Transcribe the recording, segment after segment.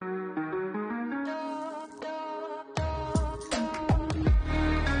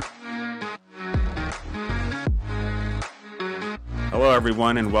Hello,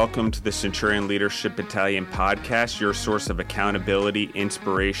 everyone, and welcome to the Centurion Leadership Battalion podcast, your source of accountability,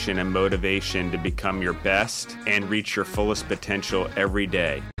 inspiration, and motivation to become your best and reach your fullest potential every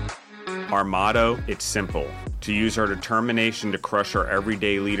day. Our motto, it's simple: to use our determination to crush our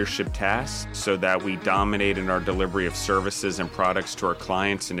everyday leadership tasks so that we dominate in our delivery of services and products to our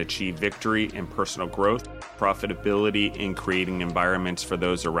clients and achieve victory and personal growth, profitability, and creating environments for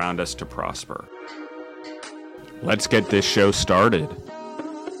those around us to prosper. Let's get this show started.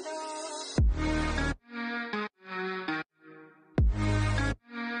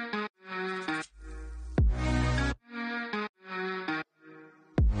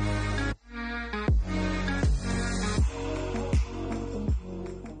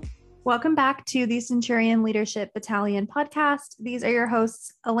 Welcome back to the Centurion Leadership Battalion podcast. These are your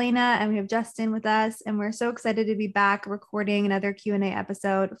hosts, Elena, and we have Justin with us, and we're so excited to be back recording another Q&A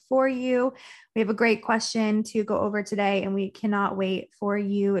episode for you. We have a great question to go over today, and we cannot wait for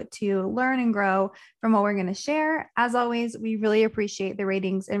you to learn and grow from what we're going to share. As always, we really appreciate the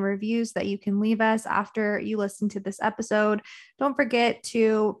ratings and reviews that you can leave us after you listen to this episode. Don't forget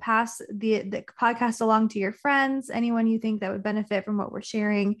to pass the podcast along to your friends, anyone you think that would benefit from what we're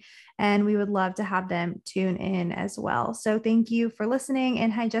sharing, and we would love to have them tune in as well. So thank you for listening.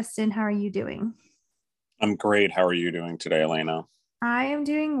 And hi, Justin, how are you doing? I'm great. How are you doing today, Elena? I am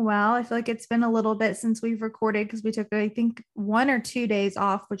doing well. I feel like it's been a little bit since we've recorded because we took, I think, 1 or 2 days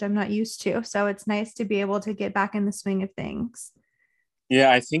off, which I'm not used to. So it's nice to be able to get back in the swing of things.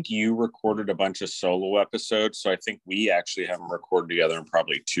 Yeah, I think you recorded a bunch of solo episodes. So I think we actually haven't recorded together in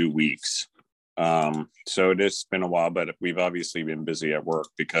probably 2 weeks. So it has been a while, but we've obviously been busy at work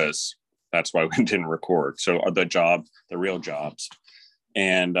because that's why we didn't record. So the real jobs.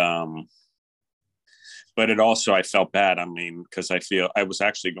 And, but it also, I felt bad. I mean, because I was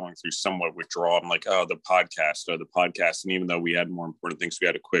actually going through somewhat withdrawal. I'm like, the podcast. And even though we had more important things we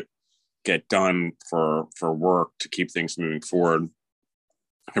had to get done for work to keep things moving forward,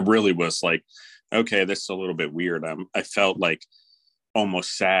 it really was like, okay, this is a little bit weird. I felt like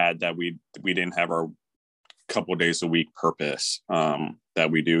almost sad that we didn't have our couple of days a week purpose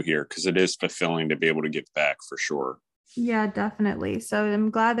that we do here, because it is fulfilling to be able to give back for sure. Yeah, definitely. So I'm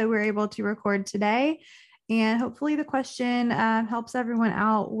glad that we're able to record today, and hopefully the question helps everyone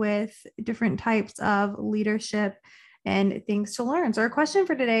out with different types of leadership and things to learn. So our question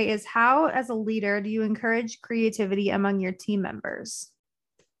for today is, how, as a leader, do you encourage creativity among your team members?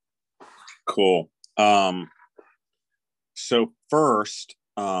 Cool. So first,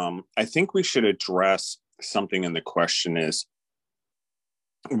 I think we should address something in the question is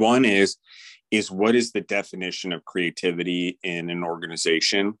what is the definition of creativity in an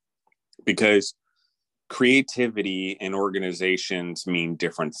organization? Because creativity in organizations mean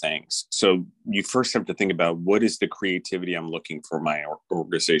different things. So you first have to think about, what is the creativity I'm looking for my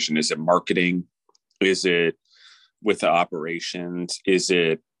organization? Is it marketing? Is it with the operations? Is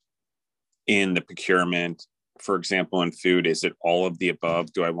it in the procurement? For example, in food, is it all of the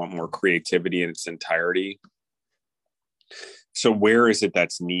above? Do I want more creativity in its entirety? So where is it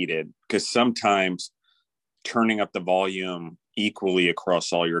that's needed? Because sometimes turning up the volume equally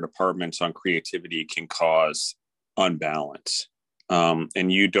across all your departments on creativity can cause unbalance.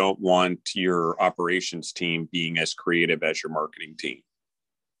 And you don't want your operations team being as creative as your marketing team,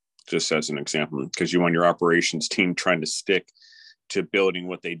 just as an example, because you want your operations team trying to stick to building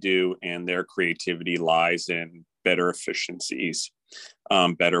what they do, and their creativity lies in better efficiencies,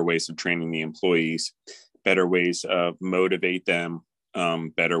 better ways of training the employees, better ways of motivate them,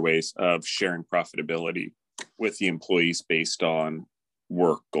 better ways of sharing profitability with the employees based on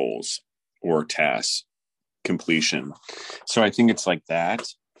work goals or tasks completion. So I think it's like that,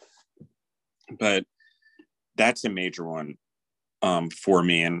 but that's a major one for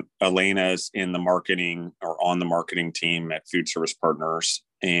me. And Elena's in the marketing or on the marketing team at Food Service Partners.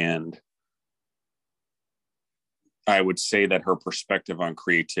 And I would say that her perspective on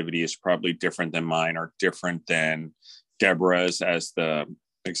creativity is probably different than mine, or different than Deborah's as the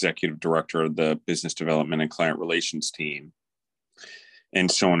executive director of the business development and client relations team, and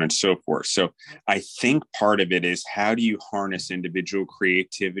so on and so forth. So I think part of it is, how do you harness individual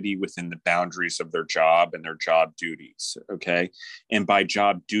creativity within the boundaries of their job and their job duties? Okay. And by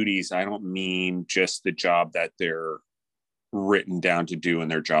job duties, I don't mean just the job that they're written down to do in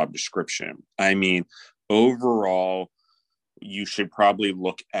their job description. I mean, overall, you should probably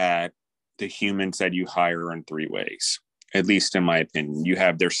look at the humans that you hire in 3 ways, at least in my opinion. You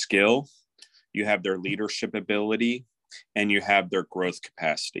have their skill, you have their leadership ability, and you have their growth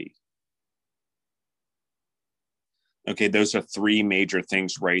capacity. Okay, those are 3 major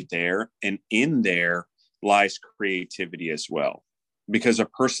things right there. And in there lies creativity as well. because a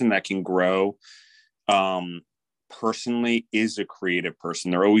person that can grow personally is a creative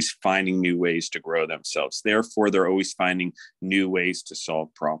person. They're always finding new ways to grow themselves. Therefore, they're always finding new ways to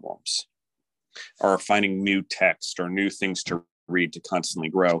solve problems, or finding new text or new things to read to constantly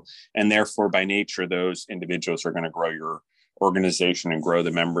grow. And therefore, by nature, those individuals are going to grow your organization and grow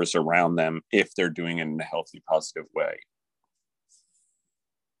the members around them if they're doing it in a healthy, positive way.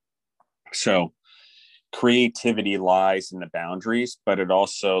 So creativity lies in the boundaries, but it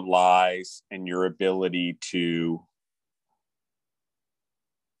also lies in your ability to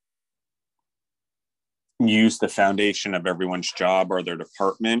use the foundation of everyone's job or their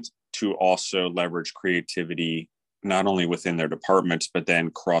department to also leverage creativity, not only within their departments, but then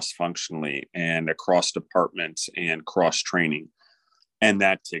cross-functionally and across departments and cross-training. And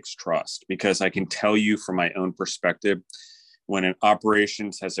that takes trust, because I can tell you from my own perspective, when an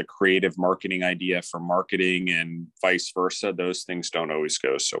operations has a creative marketing idea for marketing and vice versa, those things don't always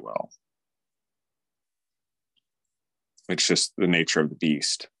go so well. It's just the nature of the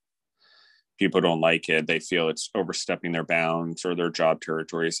beast. People don't like it. They feel it's overstepping their bounds or their job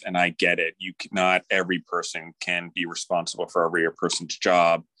territories. And I get it. Not every person can be responsible for every person's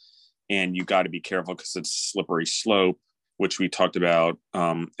job. And you got to be careful, because it's a slippery slope, which we talked about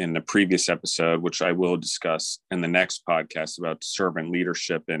in the previous episode, which I will discuss in the next podcast, about servant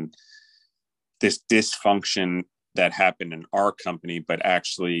leadership and this dysfunction that happened in our company. But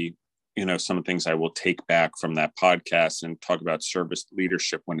actually, some of the things I will take back from that podcast and talk about service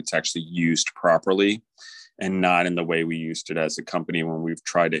leadership when it's actually used properly, and not in the way we used it as a company when we've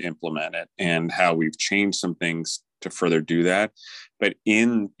tried to implement it, and how we've changed some things to further do that. But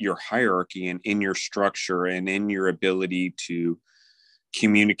in your hierarchy and in your structure and in your ability to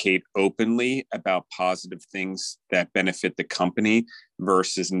communicate openly about positive things that benefit the company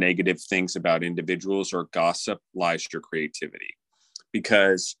versus negative things about individuals or gossip, lies your creativity.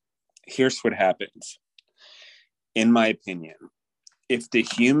 Because here's what happens. In my opinion, if the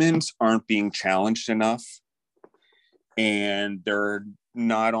humans aren't being challenged enough, and they're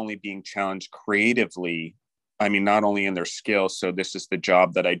not only being challenged creatively, not only in their skills, so this is the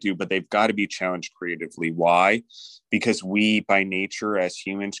job that I do, but they've got to be challenged creatively. Why? Because we, by nature, as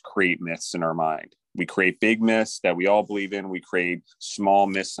humans, create myths in our mind. We create big myths that we all believe in. We create small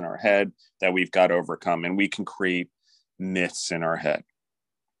myths in our head that we've got to overcome, and we can create myths in our head.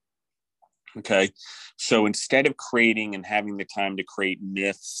 Okay. So instead of creating and having the time to create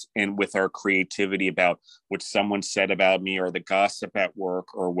myths and with our creativity about what someone said about me or the gossip at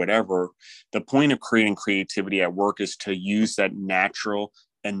work or whatever, the point of creating creativity at work is to use that natural,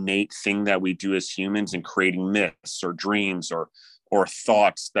 innate thing that we do as humans in creating myths or dreams or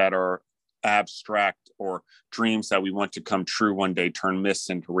thoughts that are abstract, or dreams that we want to come true one day, turn myths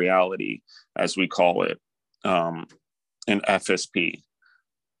into reality, as we call it in FSP.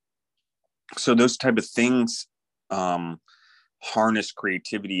 So those type of things harness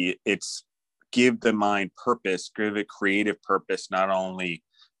creativity. It's give the mind purpose, give it creative purpose, not only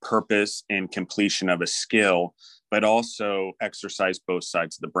purpose and completion of a skill, but also exercise both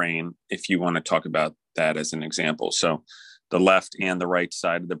sides of the brain, if you want to talk about that as an example. So the left and the right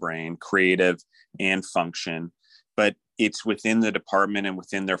side of the brain, creative and function. But it's within the department and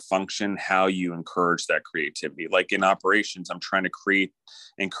within their function how you encourage that creativity. Like in operations, I'm trying to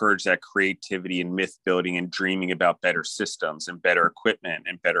encourage that creativity and myth building and dreaming about better systems and better equipment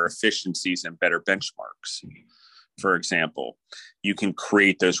and better efficiencies and better benchmarks. For example, you can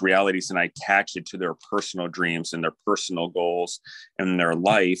create those realities and attach it to their personal dreams and their personal goals and their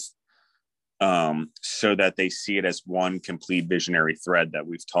life, so that they see it as one complete visionary thread that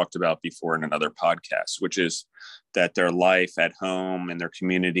we've talked about before in another podcast, which is that their life at home and their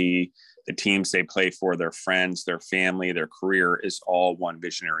community, the teams they play for, their friends, their family, their career is all one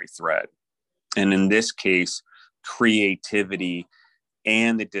visionary thread. And in this case, creativity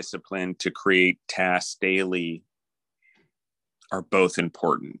and the discipline to create tasks daily are both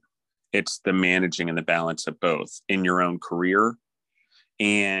important. It's the managing and the balance of both in your own career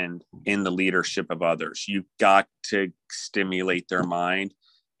and in the leadership of others. You've got to stimulate their mind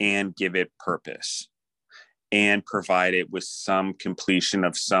and give it purpose and provide it with some completion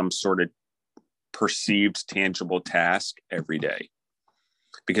of some sort of perceived tangible task every day.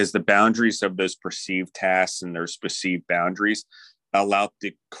 Because the boundaries of those perceived tasks and those perceived boundaries allow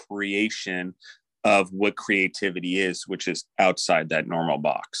the creation of what creativity is, which is outside that normal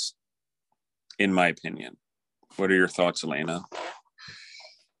box, in my opinion. What are your thoughts, Elena?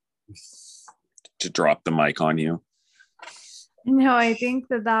 To drop the mic on you. No, I think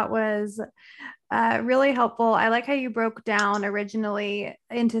that was really helpful. I like how you broke down originally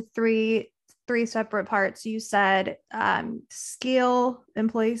into three three separate parts. You said skill,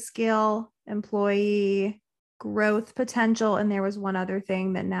 employee growth potential, and there was one other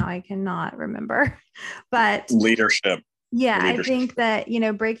thing that now I cannot remember. But leadership. yeah, I think that,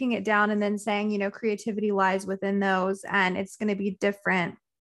 breaking it down and then saying, creativity lies within those, and it's going to be different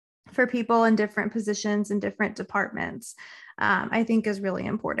for people in different positions and different departments, I think is really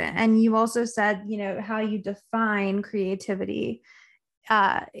important. And you also said, how you define creativity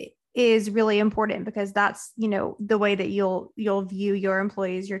is really important, because that's, the way that you'll view your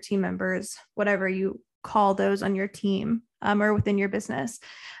employees, your team members, whatever you call those on your team, or within your business.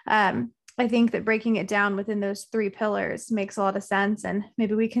 I think that breaking it down within those three pillars makes a lot of sense. And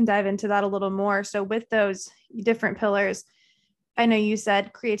maybe we can dive into that a little more. So with those different pillars, I know you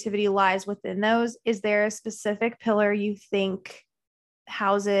said creativity lies within those. Is there a specific pillar you think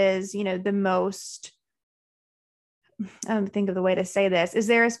houses, the most, think of the way to say this. Is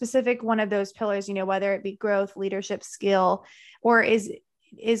there a specific one of those pillars, whether it be growth, leadership, skill, or is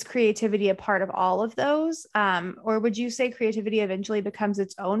creativity a part of all of those? Or would you say creativity eventually becomes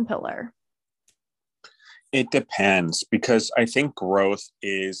its own pillar? It depends, because I think growth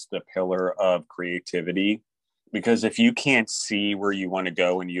is the pillar of creativity. Because if you can't see where you want to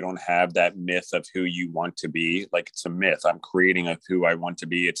go and you don't have that myth of who you want to be, like it's a myth, I'm creating of who I want to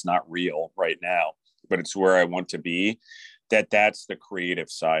be. It's not real right now, but it's where I want to be. That's the creative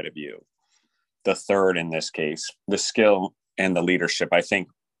side of you. The third, in this case, the skill and the leadership. I think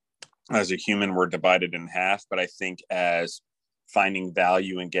as a human, we're divided in half, but I think as finding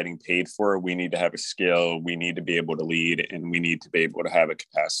value and getting paid for it, we need to have a skill, we need to be able to lead, and we need to be able to have a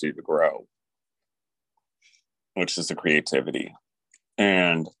capacity to grow, which is the creativity.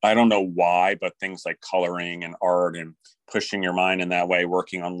 And I don't know why, but things like coloring and art and pushing your mind in that way,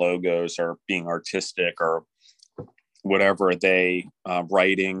 working on logos or being artistic or whatever, they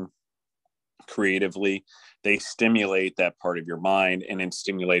writing creatively, they stimulate that part of your mind. And in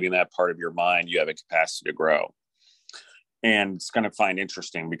stimulating that part of your mind, you have a capacity to grow. And it's going to find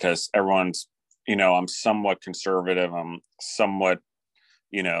interesting because everyone's, I'm somewhat conservative, I'm somewhat,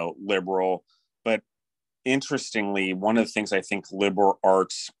 liberal, but interestingly, one of the things I think liberal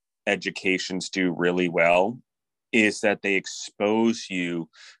arts educations do really well is that they expose you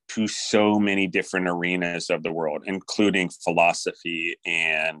to so many different arenas of the world, including philosophy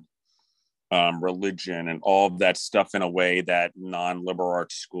and religion and all of that stuff in a way that non-liberal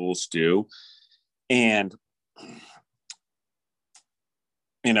arts schools do. And,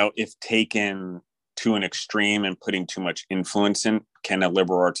 if taken to an extreme and putting too much influence in, can a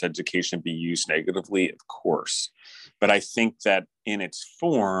liberal arts education be used negatively? Of course. But I think that in its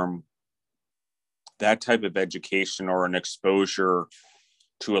form, that type of education or an exposure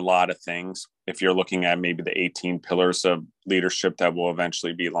to a lot of things, if you're looking at maybe the 18 pillars of leadership that will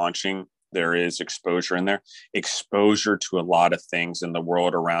eventually be launching, there is exposure in there, exposure to a lot of things in the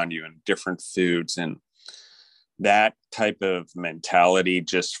world around you and different foods, and that type of mentality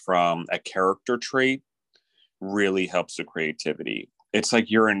just from a character trait really helps with creativity. It's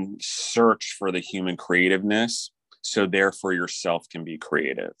like you're in search for the human creativeness, so therefore yourself can be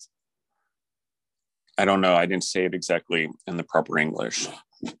creative. I don't know, I didn't say it exactly in the proper English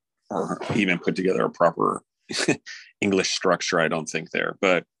or even put together a proper English structure, I don't think there.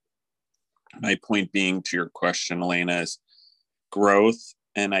 But my point being to your question, Elena, is growth.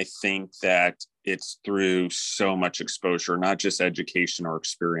 And I think that it's through so much exposure, not just education or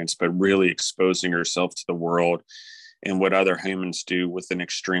experience, but really exposing yourself to the world and what other humans do with an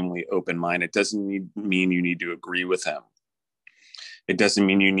extremely open mind. It doesn't mean you need to agree with them. It doesn't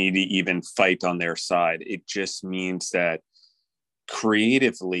mean you need to even fight on their side. It just means that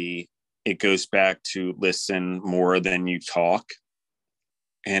creatively, it goes back to listen more than you talk.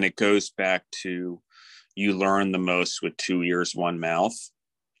 And it goes back to you learn the most with 2 ears, 1 mouth.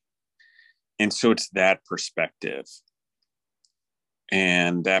 And so it's that perspective.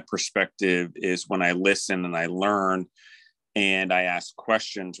 And that perspective is when I listen and I learn and I ask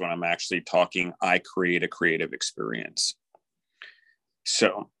questions when I'm actually talking, I create a creative experience.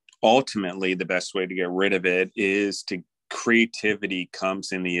 So ultimately, the best way to get rid of it is creativity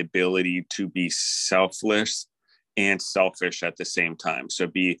comes in the ability to be selfless and selfish at the same time. So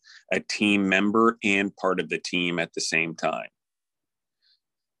be a team member and part of the team at the same time.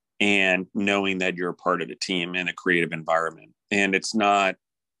 And knowing that you're a part of a team in a creative environment. And it's not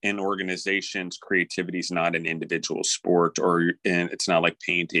in organizations, creativity is not an individual sport, and it's not like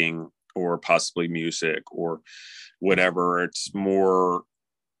painting or possibly music or whatever. It's more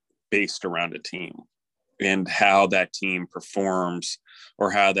based around a team and how that team performs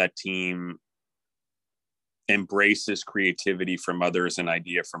or how that team embraces creativity from others and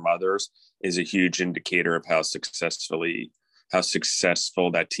idea from others is a huge indicator of how successful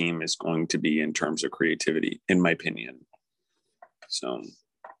that team is going to be in terms of creativity, in my opinion. So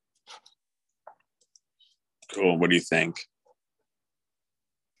cool. What do you think?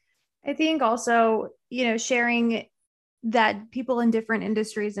 I think also, sharing that people in different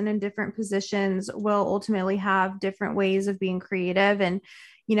industries and in different positions will ultimately have different ways of being creative. And,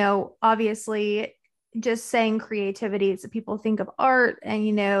 obviously, just saying creativity, so people think of art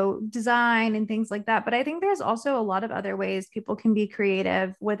and, design and things like that. But I think there's also a lot of other ways people can be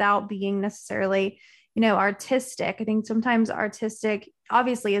creative without being necessarily, artistic. I think sometimes artistic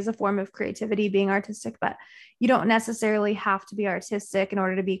obviously is a form of creativity, being artistic, but you don't necessarily have to be artistic in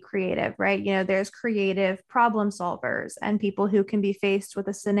order to be creative, right? There's creative problem solvers and people who can be faced with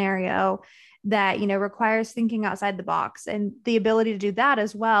a scenario that, requires thinking outside the box. And the ability to do that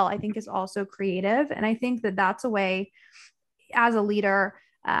as well, I think is also creative. And I think that that's a way as a leader,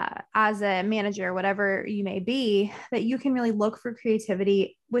 as a manager, whatever you may be, that you can really look for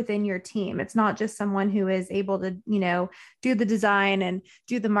creativity within your team. It's not just someone who is able to, do the design and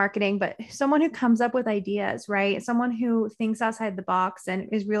do the marketing, but someone who comes up with ideas, right? Someone who thinks outside the box and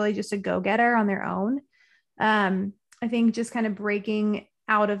is really just a go-getter on their own. I think just kind of breaking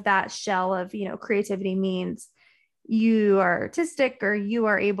out of that shell of, creativity means you are artistic or you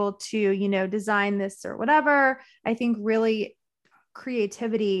are able to, design this or whatever. I think really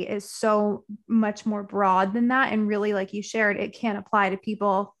creativity is so much more broad than that. And really, like you shared, it can apply to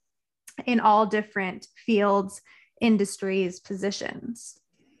people in all different fields, industries, positions.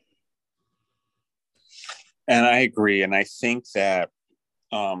 And I agree. And I think that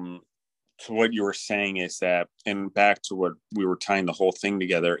to what you were saying is that, and back to what we were tying the whole thing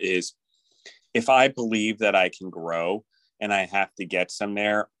together, is if I believe that I can grow and I have to get some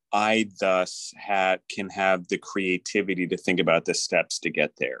there, I thus can have the creativity to think about the steps to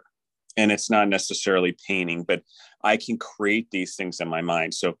get there. And it's not necessarily painting, but I can create these things in my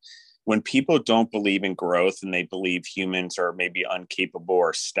mind. So when people don't believe in growth and they believe humans are maybe incapable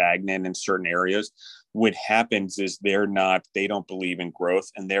or stagnant in certain areas, what happens is they don't believe in growth,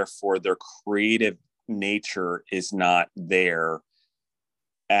 and therefore their creative nature is not there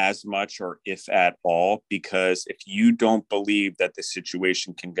as much, or if at all, because if you don't believe that the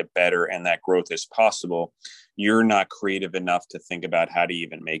situation can get better and that growth is possible, you're not creative enough to think about how to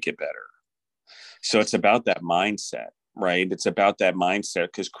even make it better. So it's about that mindset, right? It's about that mindset,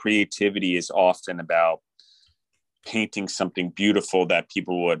 because creativity is often about painting something beautiful that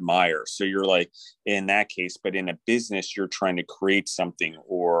people will admire. So you're like, in that case, but in a business, you're trying to create something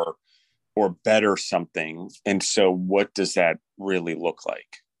or better something. And so what does that really look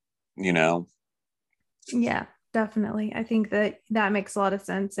like? Yeah, definitely. I think that makes a lot of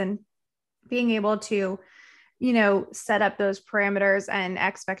sense. And being able to, set up those parameters and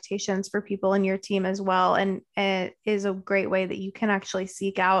expectations for people in your team as well. And it is a great way that you can actually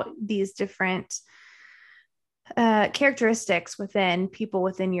seek out these different characteristics within people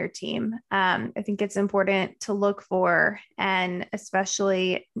within your team. I think it's important to look for, and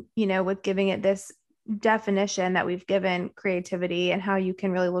especially, with giving it this definition that we've given creativity and how you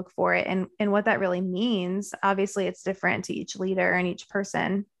can really look for it and what that really means. Obviously, it's different to each leader and each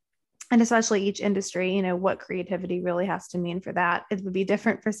person, and especially each industry, what creativity really has to mean for that. It would be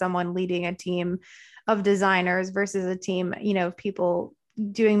different for someone leading a team of designers versus a team, of people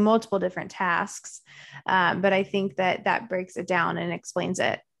doing multiple different tasks. But I think that breaks it down and explains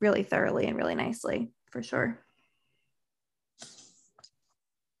it really thoroughly and really nicely, for sure.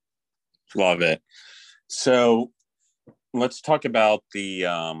 Love it. So let's talk about the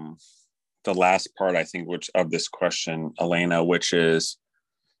last part, I think, which of this question, Elena, which is,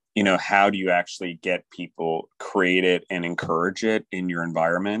 how do you actually get people create it and encourage it in your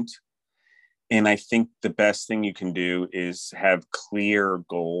environment? And I think the best thing you can do is have clear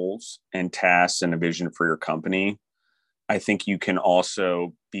goals and tasks and a vision for your company. I think you can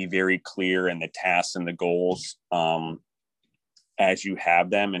also be very clear in the tasks and the goals as you have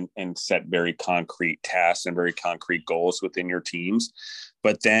them, and set very concrete tasks and very concrete goals within your teams,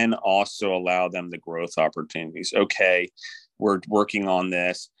 but then also allow them the growth opportunities. Okay, we're working on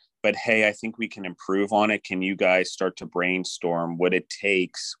this, but hey, I think we can improve on it. Can you guys start to brainstorm what it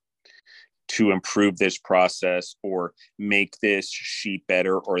takes to improve this process or make this sheet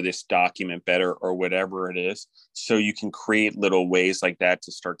better or this document better or whatever it is? So you can create little ways like that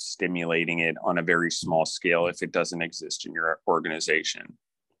to start stimulating it on a very small scale if it doesn't exist in your organization.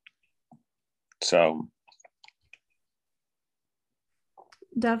 So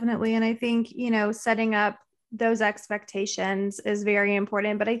definitely. And I think, setting up those expectations is very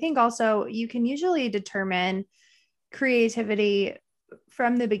important. But I think also you can usually determine creativity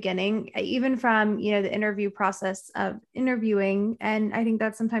from the beginning, even from, the interview process of interviewing. And I think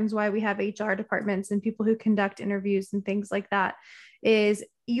that's sometimes why we have HR departments and people who conduct interviews and things like that, is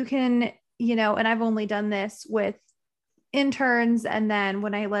you can, and I've only done this with interns. And then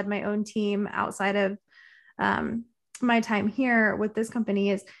when I led my own team outside of my time here with this company,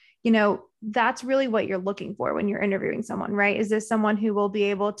 is, that's really what you're looking for when you're interviewing someone, right? Is this someone who will be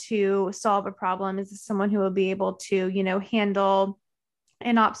able to solve a problem? Is this someone who will be able to, handle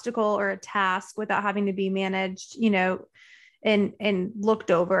an obstacle or a task without having to be managed, and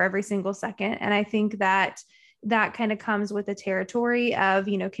looked over every single second? And I think that kind of comes with the territory of,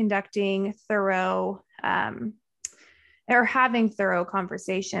 conducting thorough, or having thorough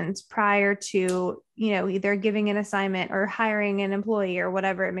conversations prior to, either giving an assignment or hiring an employee or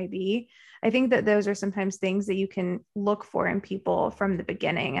whatever it may be. I think that those are sometimes things that you can look for in people from the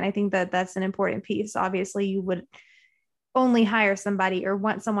beginning. And I think that that's an important piece. Obviously, you would only hire somebody or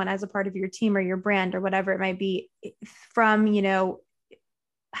want someone as a part of your team or your brand or whatever it might be from,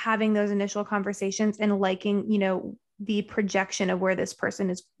 having those initial conversations and liking, the projection of where this person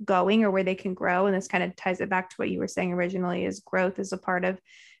is going or where they can grow. And this kind of ties it back to what you were saying originally, is growth is a part of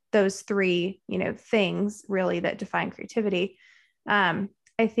those three, things really that define creativity.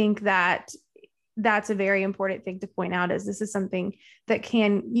 I think that that's a very important thing to point out, is this is something that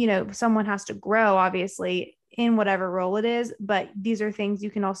can, someone has to grow, obviously, in whatever role it is, but these are things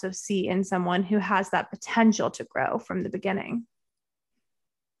you can also see in someone who has that potential to grow from the beginning.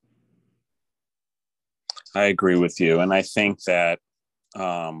 I agree with you. And I think that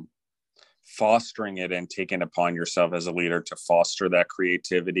fostering it and taking upon yourself as a leader to foster that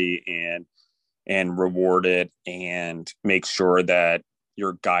creativity and reward it and make sure that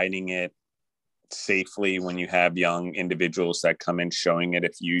you're guiding it safely when you have young individuals that come in showing it,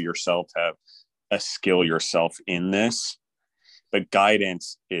 if you yourself have a skill yourself in this. But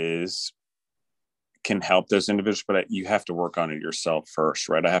guidance can help those individuals, but you have to work on it yourself first,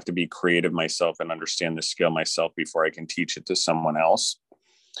 right? I have to be creative myself and understand the skill myself before I can teach it to someone else.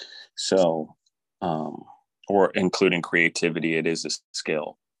 So, or including creativity, it is a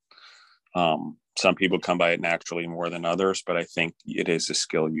skill. Some people come by it naturally more than others, but I think it is a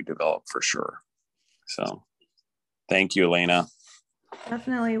skill you develop for sure. So thank you, Elena.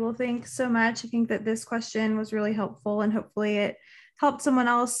 Definitely. Well, thanks so much. I think that this question was really helpful, and hopefully it helped someone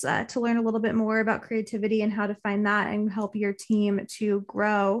else to learn a little bit more about creativity and how to find that and help your team to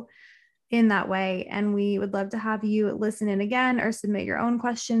grow in that way. And we would love to have you listen in again or submit your own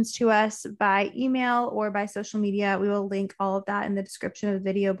questions to us by email or by social media. We will link all of that in the description of the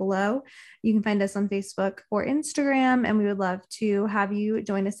video below. You can find us on Facebook or Instagram, and we would love to have you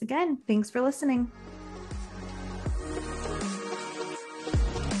join us again. Thanks for listening.